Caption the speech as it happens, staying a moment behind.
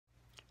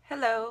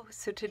Hello,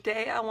 so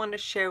today I want to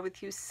share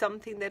with you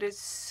something that is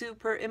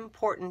super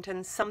important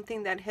and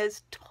something that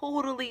has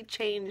totally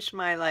changed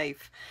my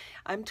life.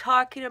 I'm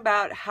talking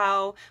about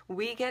how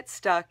we get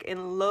stuck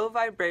in low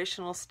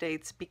vibrational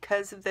states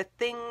because of the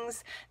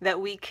things that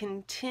we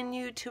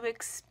continue to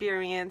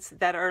experience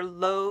that are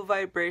low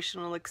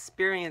vibrational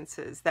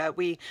experiences that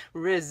we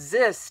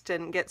resist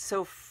and get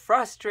so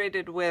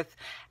frustrated with.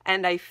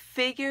 And I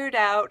figured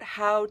out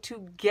how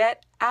to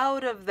get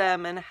out of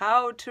them and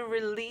how to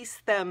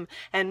release them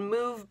and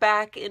move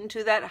back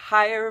into that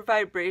higher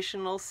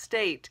vibrational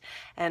state.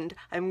 And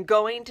I'm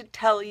going to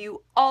tell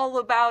you all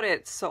about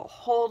it, so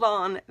hold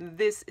on,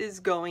 this is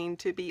going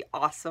to be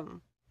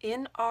awesome.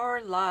 In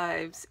our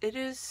lives, it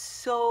is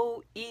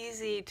so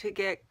easy to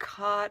get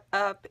caught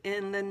up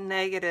in the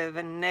negative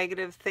and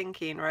negative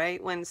thinking,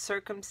 right? When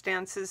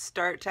circumstances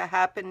start to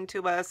happen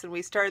to us and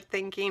we start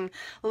thinking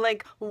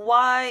like,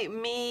 why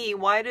me?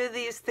 Why do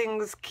these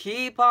things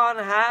keep on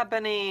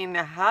happening?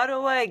 How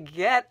do I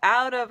get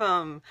out of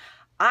them?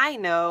 I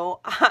know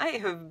I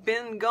have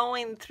been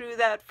going through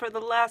that for the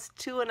last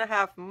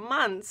 2.5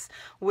 months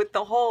with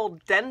the whole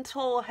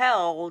dental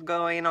hell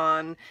going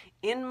on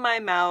in my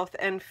mouth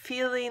and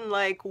feeling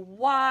like,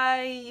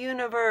 why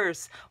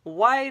universe?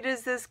 Why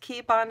does this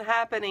keep on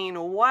happening?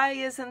 Why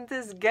isn't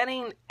this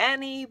getting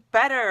any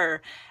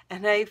better?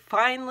 And I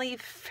finally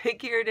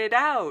figured it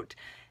out.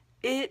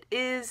 It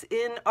is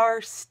in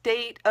our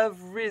state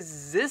of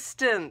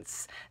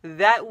resistance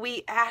that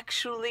we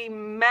actually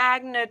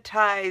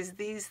magnetize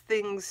these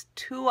things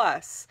to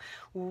us.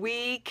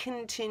 We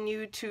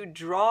continue to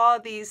draw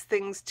these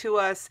things to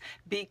us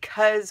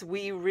because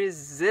we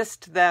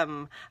resist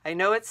them. I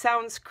know it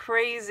sounds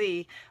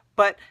crazy,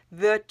 but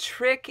the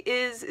trick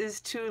is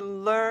to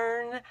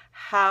learn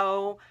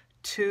how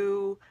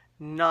to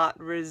not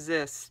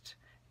resist,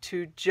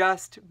 to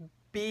just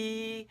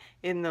be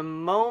in the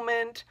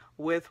moment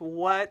with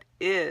what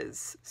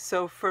is.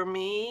 So for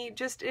me,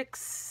 just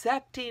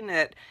accepting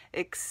it,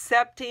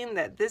 accepting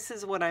that this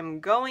is what I'm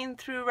going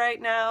through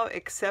right now,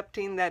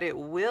 accepting that it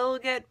will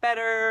get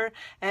better,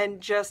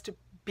 and just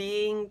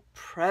being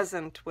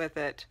present with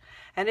it.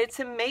 And it's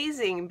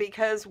amazing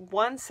because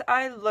once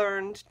I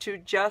learned to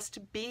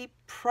just be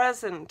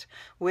present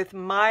with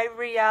my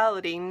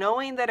reality,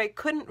 knowing that I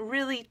couldn't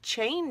really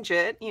change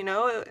it,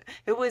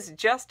 it was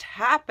just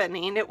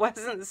happening. It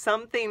wasn't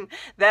something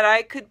that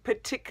I could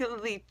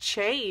particularly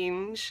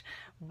change,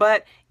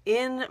 but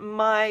in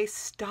my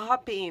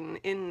stopping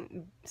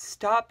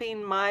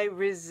my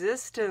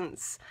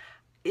resistance,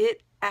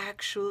 it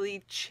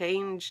actually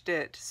changed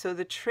it. So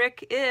the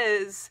trick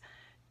is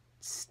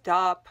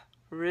stop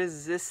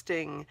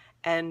resisting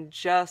and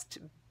just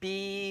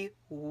be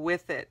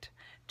with it.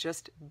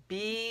 Just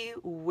be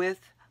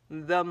with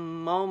the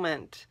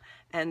moment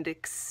and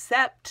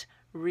accept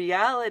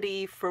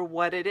reality for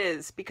what it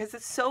is, because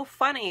it's so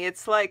funny.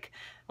 It's like,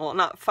 well,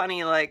 not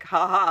funny like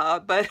haha,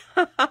 but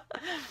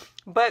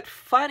but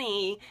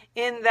funny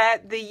in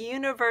that the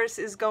universe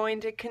is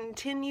going to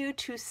continue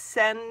to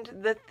send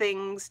the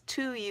things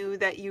to you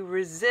that you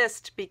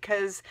resist,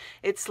 because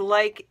it's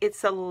like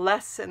it's a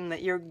lesson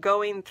that you're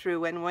going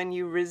through, and when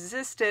you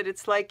resist it,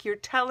 it's like you're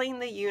telling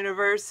the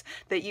universe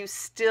that you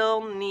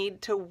still need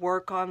to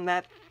work on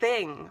that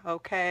thing,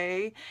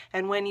 okay?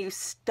 And when you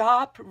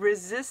stop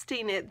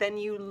resisting it, then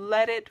you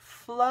let it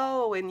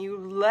flow and you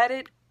let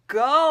it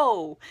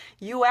go.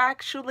 You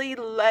actually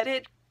let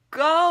it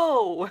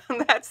go.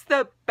 That's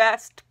the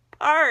best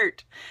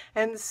part.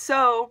 And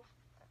so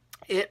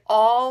it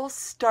all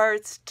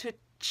starts to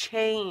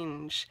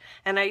change.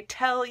 And I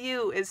tell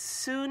you, as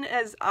soon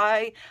as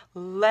I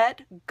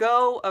let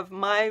go of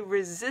my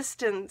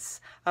resistance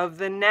of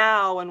the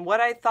now and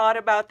what I thought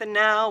about the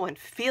now and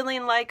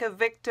feeling like a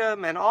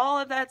victim and all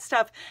of that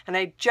stuff, and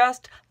I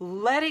just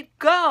let it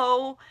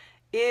go,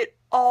 it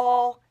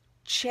all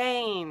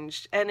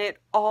changed and it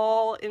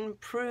all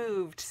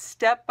improved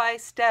step by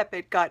step.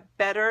 It got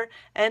better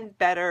and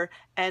better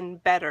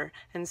and better.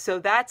 And so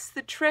that's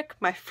the trick,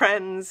 my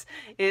friends,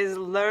 is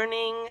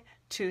learning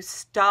to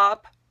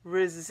stop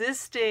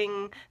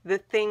resisting the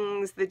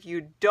things that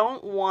you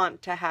don't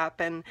want to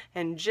happen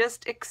and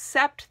just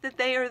accept that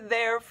they are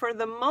there for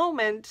the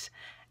moment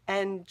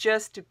and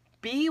just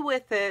be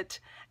with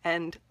it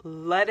and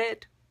let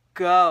it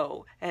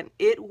go, and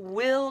it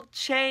will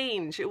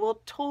change. It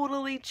will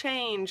totally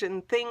change,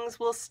 and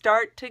things will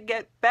start to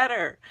get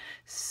better.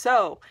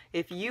 So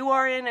if you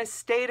are in a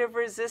state of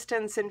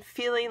resistance and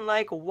feeling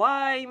like,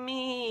 why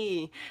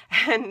me,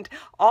 and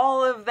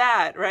all of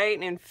that, right,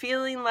 and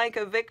feeling like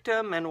a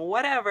victim and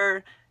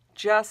whatever,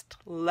 just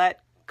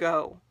let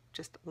go.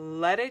 Just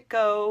let it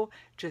go.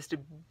 Just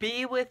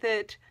be with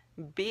it.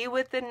 Be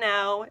with the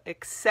now,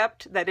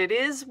 accept that it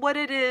is what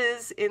it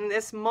is in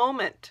this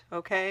moment,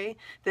 okay?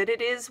 That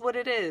it is what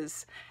it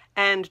is.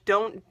 And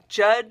don't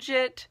judge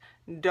it,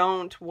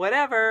 don't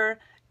whatever,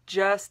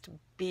 just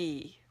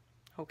be,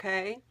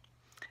 okay?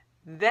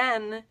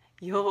 Then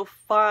you'll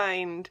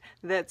find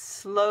that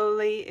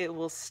slowly it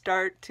will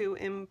start to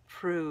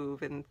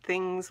improve and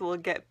things will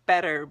get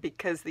better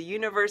because the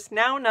universe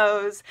now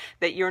knows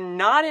that you're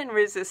not in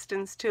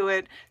resistance to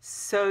it,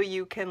 so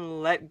you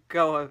can let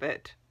go of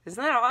it.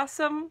 Isn't that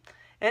awesome?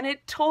 And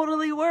it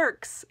totally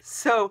works.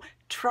 So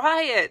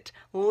try it.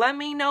 Let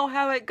me know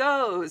how it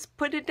goes.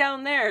 Put it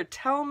down there.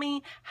 Tell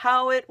me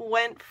how it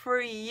went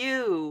for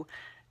you.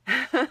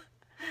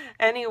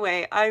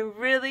 Anyway, I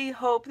really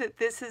hope that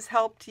this has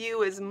helped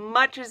you as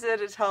much as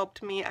it has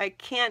helped me. I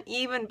can't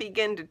even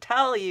begin to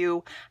tell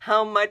you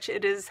how much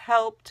it has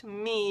helped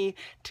me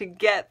to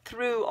get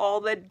through all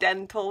the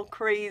dental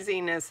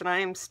craziness, and I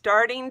am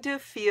starting to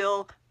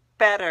feel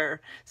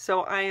better.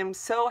 So I am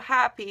so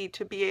happy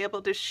to be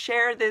able to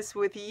share this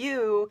with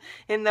you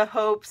in the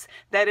hopes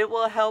that it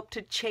will help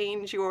to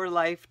change your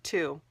life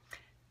too.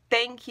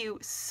 Thank you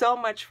so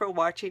much for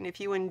watching. If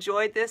you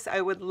enjoyed this,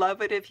 I would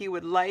love it if you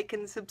would like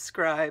and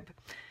subscribe.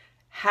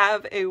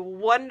 Have a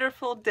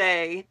wonderful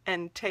day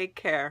and take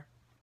care.